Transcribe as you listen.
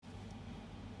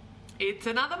It's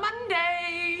another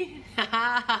Monday.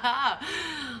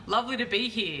 Lovely to be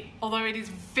here, although it is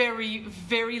very,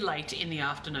 very late in the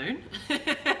afternoon.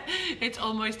 It's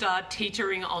almost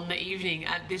teetering on the evening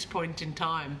at this point in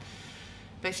time.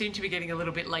 They seem to be getting a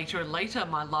little bit later and later,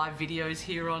 my live videos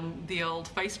here on the old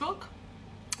Facebook.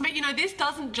 But you know, this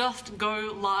doesn't just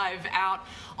go live out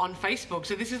on Facebook.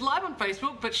 So this is live on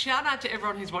Facebook, but shout out to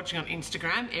everyone who's watching on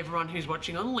Instagram, everyone who's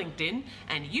watching on LinkedIn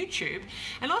and YouTube,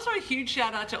 and also a huge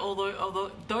shout out to all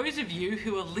those of you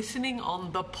who are listening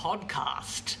on the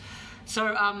podcast.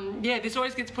 So yeah, this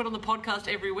always gets put on the podcast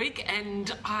every week,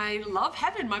 and I love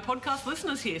having my podcast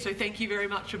listeners here. So thank you very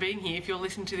much for being here if you're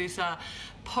listening to this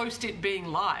post it being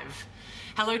live.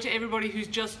 Hello to everybody who's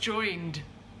just joined.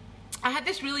 I had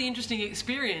this really interesting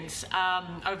experience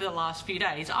over the last few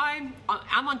days. I'm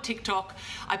on TikTok.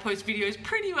 I post videos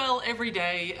pretty well every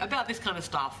day about this kind of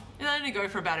stuff. And I only go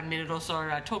for about a minute or so.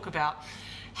 I talk about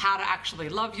how to actually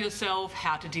love yourself,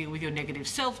 how to deal with your negative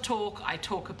self-talk. I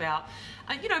talk about,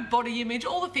 you know, body image,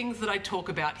 all the things that I talk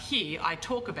about here, I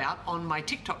talk about on my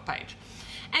TikTok page.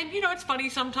 And you know, it's funny,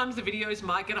 sometimes the videos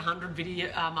might get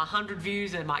 100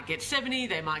 views, they might get 70,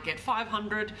 they might get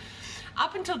 500.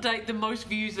 Up until date, the most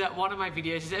views that one of my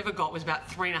videos has ever got was about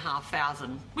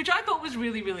 3,500, which I thought was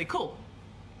really, really cool.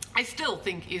 I still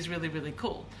think is really, really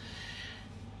cool.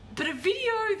 But a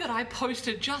video that I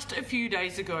posted just a few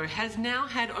days ago has now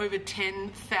had over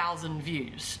 10,000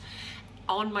 views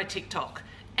on my TikTok.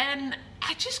 And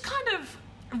I just kind of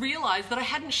realized that I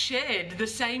hadn't shared the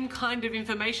same kind of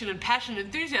information and passion and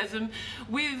enthusiasm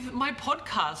with my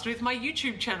podcast, with my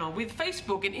YouTube channel, with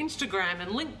Facebook and Instagram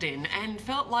and LinkedIn, and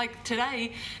felt like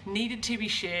today needed to be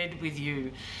shared with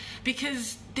you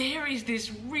because there is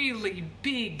this really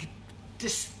big,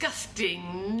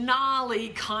 disgusting, gnarly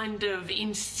kind of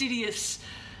insidious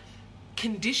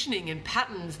conditioning and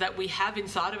patterns that we have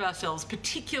inside of ourselves,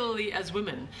 particularly as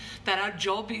women, that our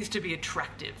job is to be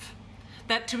attractive.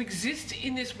 That to exist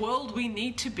in this world, we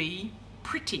need to be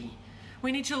pretty.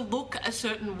 We need to look a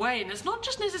certain way. And it's not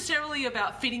just necessarily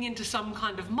about fitting into some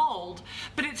kind of mold,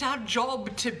 but it's our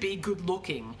job to be good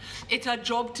looking. It's our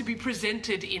job to be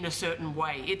presented in a certain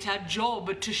way. It's our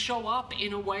job to show up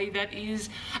in a way that is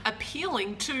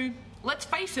appealing to, let's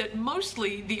face it,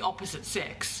 mostly the opposite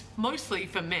sex, mostly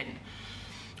for men.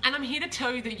 And I'm here to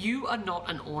tell you that you are not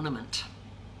an ornament.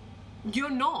 You're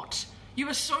not. You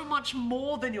are so much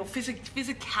more than your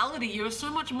physicality. You are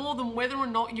so much more than whether or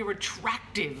not you're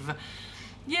attractive.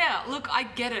 Yeah, look, I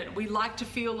get it. We like to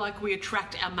feel like we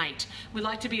attract our mate. We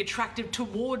like to be attractive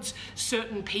towards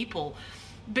certain people.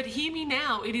 But hear me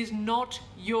now, it is not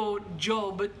your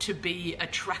job to be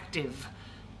attractive.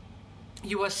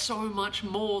 You are so much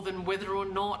more than whether or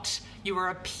not you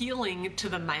are appealing to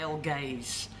the male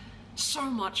gaze. So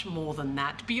much more than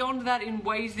that, beyond that in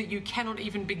ways that you cannot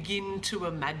even begin to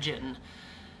imagine.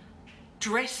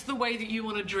 Dress the way that you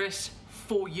want to dress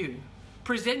for you.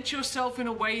 Present yourself in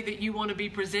a way that you want to be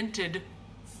presented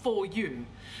for you.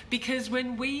 Because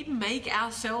when we make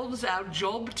ourselves our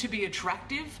job to be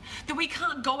attractive, then we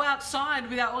can't go outside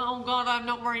without, oh God, I'm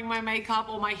not wearing my makeup,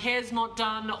 or my hair's not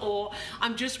done, or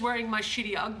I'm just wearing my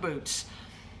shitty Ugg boots.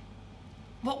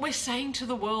 What we're saying to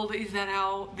the world is that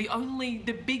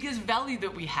the biggest value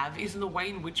that we have is in the way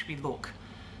in which we look.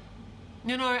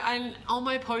 You know, and on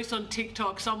my post on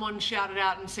TikTok, someone shouted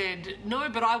out and said, no,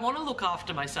 but I want to look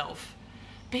after myself.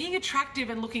 Being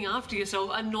attractive and looking after yourself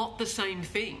are not the same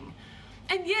thing.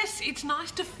 And yes, it's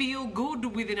nice to feel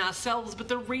good within ourselves, but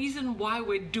the reason why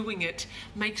we're doing it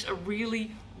makes a really,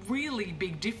 really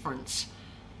big difference.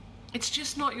 It's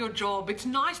just not your job. It's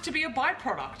nice to be a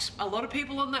byproduct. A lot of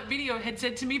people on that video had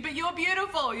said to me, but you're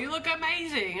beautiful, you look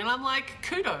amazing. And I'm like,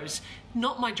 kudos,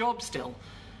 not my job still.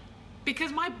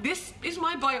 Because this is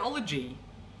my biology.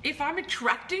 If I'm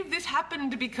attractive, this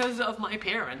happened because of my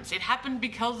parents. It happened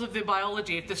because of the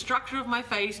biology, of the structure of my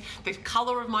face, the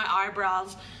color of my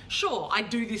eyebrows. Sure, I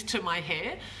do this to my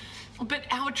hair, but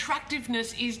our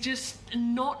attractiveness is just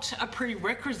not a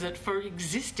prerequisite for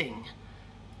existing.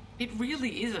 It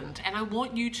really isn't, and I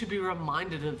want you to be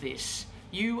reminded of this.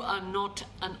 You are not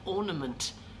an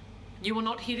ornament. You are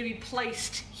not here to be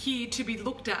placed, here to be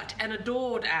looked at and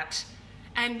adored at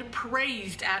and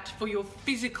praised at for your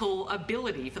physical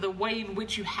ability, for the way in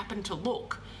which you happen to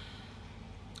look.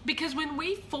 Because when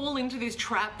we fall into this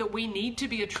trap that we need to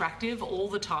be attractive all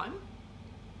the time,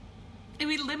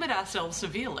 we limit ourselves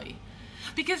severely.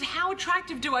 Because how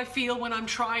attractive do I feel when I'm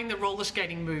trying the roller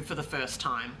skating move for the first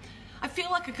time? I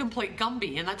feel like a complete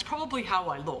Gumby, and that's probably how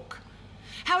I look.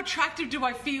 How attractive do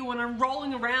I feel when I'm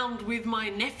rolling around with my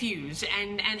nephews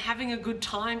and having a good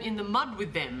time in the mud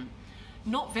with them?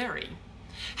 Not very.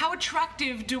 How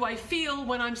attractive do I feel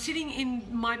when I'm sitting in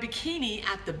my bikini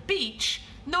at the beach,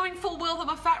 knowing full well that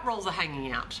my fat rolls are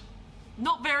hanging out?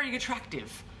 Not very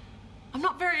attractive. I'm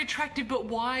not very attractive, but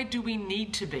why do we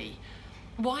need to be?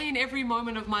 Why in every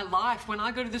moment of my life, when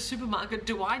I go to the supermarket,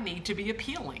 do I need to be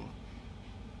appealing?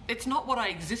 It's not what I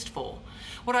exist for.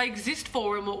 What I exist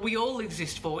for, and what we all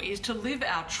exist for, is to live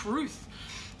our truth,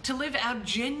 to live our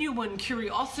genuine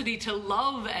curiosity, to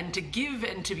love and to give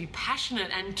and to be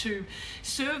passionate and to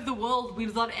serve the world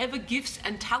with whatever gifts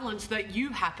and talents that you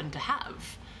happen to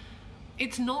have.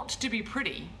 It's not to be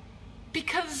pretty.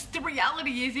 Because the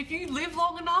reality is, if you live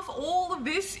long enough, all of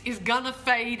this is gonna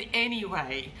fade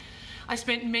anyway. I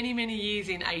spent many, many years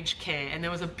in aged care, and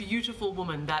there was a beautiful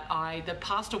woman that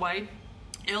passed away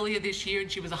earlier this year, and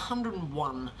she was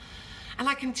 101. And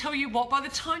I can tell you what, by the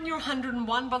time you're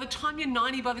 101, by the time you're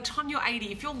 90, by the time you're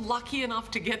 80, if you're lucky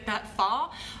enough to get that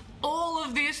far, all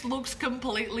of this looks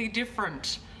completely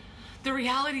different. The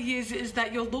reality is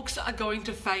that your looks are going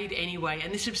to fade anyway,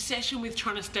 and this obsession with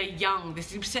trying to stay young,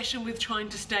 this obsession with trying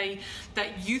to stay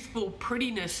that youthful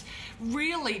prettiness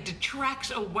really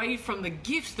detracts away from the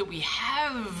gifts that we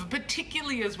have,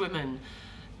 particularly as women.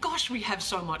 Gosh, we have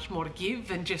so much more to give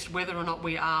than just whether or not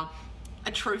we are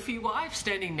a trophy wife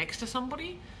standing next to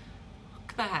somebody.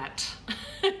 Look at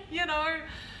that. You know,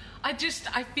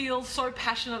 I feel so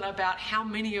passionate about how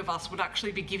many of us would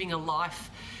actually be giving a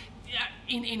life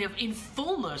in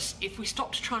fullness if we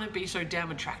stopped trying to be so damn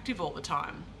attractive all the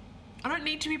time. I don't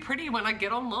need to be pretty when I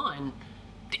get online.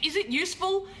 Is it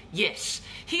useful? Yes.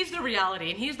 Here's the reality,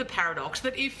 and here's the paradox,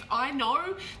 that if I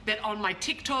know that on my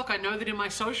TikTok, I know that in my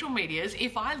social medias,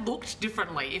 if I looked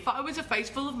differently, if I was a face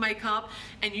full of makeup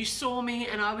and you saw me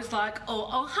and I was like,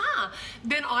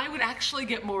 then I would actually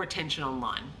get more attention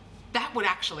online. That would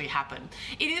actually happen.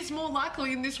 It is more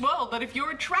likely in this world that if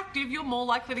you're attractive, you're more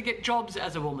likely to get jobs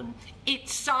as a woman. It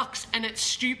sucks and it's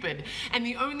stupid. And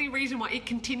the only reason why it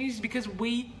continues is because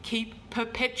we keep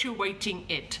perpetuating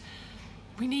it.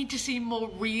 We need to see more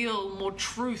real, more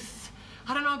truth.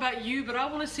 I don't know about you, but I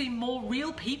want to see more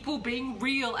real people being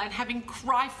real and having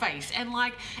cry face. And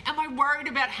like, am I worried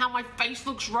about how my face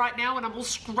looks right now and I'm all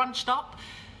scrunched up?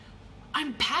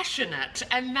 I'm passionate,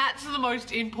 and that's the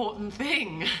most important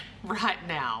thing right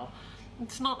now.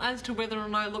 It's not as to whether or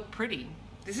not I look pretty.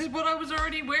 This is what I was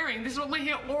already wearing. This is what my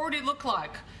hair already looked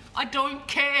like. I don't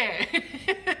care.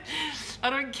 I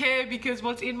don't care, because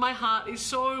what's in my heart is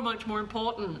so much more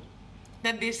important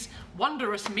than this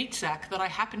wondrous meat sack that I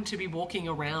happen to be walking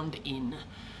around in.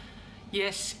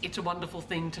 Yes, it's a wonderful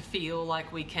thing to feel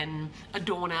like we can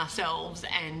adorn ourselves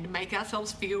and make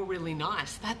ourselves feel really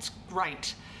nice. That's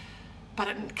great. But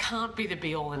it can't be the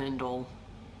be-all and end-all.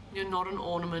 You're not an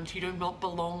ornament. You do not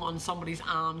belong on somebody's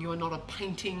arm. You are not a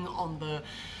painting on the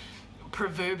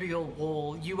proverbial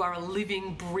wall. You are a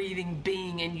living, breathing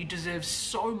being, and you deserve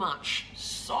so much,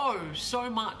 so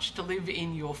much to live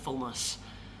in your fullness.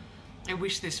 I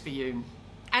wish this for you.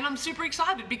 And I'm super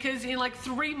excited because in like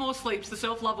 3 more sleeps, the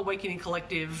Self-Love Awakening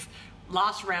Collective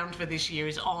last round for this year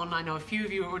is on. I know a few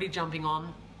of you are already jumping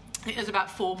on. There's about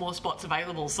 4 more spots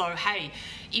available. So hey,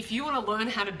 if you want to learn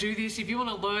how to do this, if you want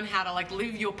to learn how to like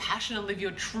live your passion and live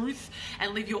your truth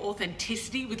and live your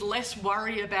authenticity with less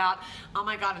worry about, oh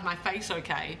my God, is my face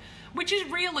okay? Which is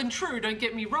real and true, don't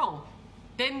get me wrong.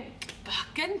 Then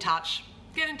get in touch.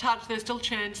 Get in touch. There's still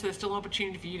chance, there's still an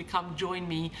opportunity for you to come join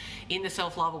me in the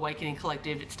Self-Love Awakening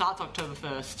Collective. It starts October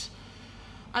 1st.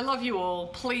 I love you all.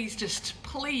 Please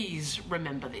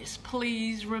remember this.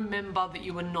 Please remember that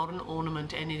you are not an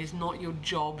ornament, and it is not your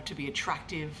job to be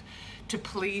attractive, to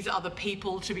please other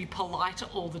people, to be polite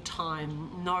all the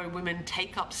time. No, women,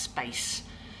 take up space.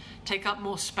 Take up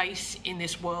more space in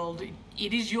this world.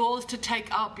 It is yours to take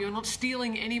up. You're not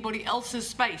stealing anybody else's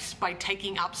space by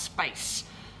taking up space.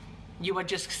 You are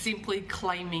just simply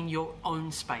claiming your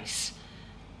own space.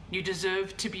 You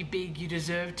deserve to be big. You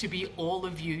deserve to be all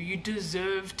of you. You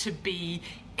deserve to be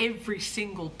every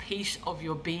single piece of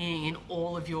your being in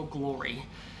all of your glory.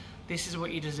 This is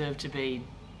what you deserve to be.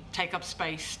 Take up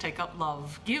space, take up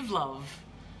love, give love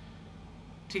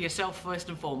to yourself first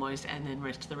and foremost, and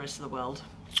then to the rest of the world.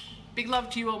 Big love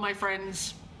to you all, my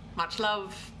friends. Much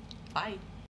love. Bye.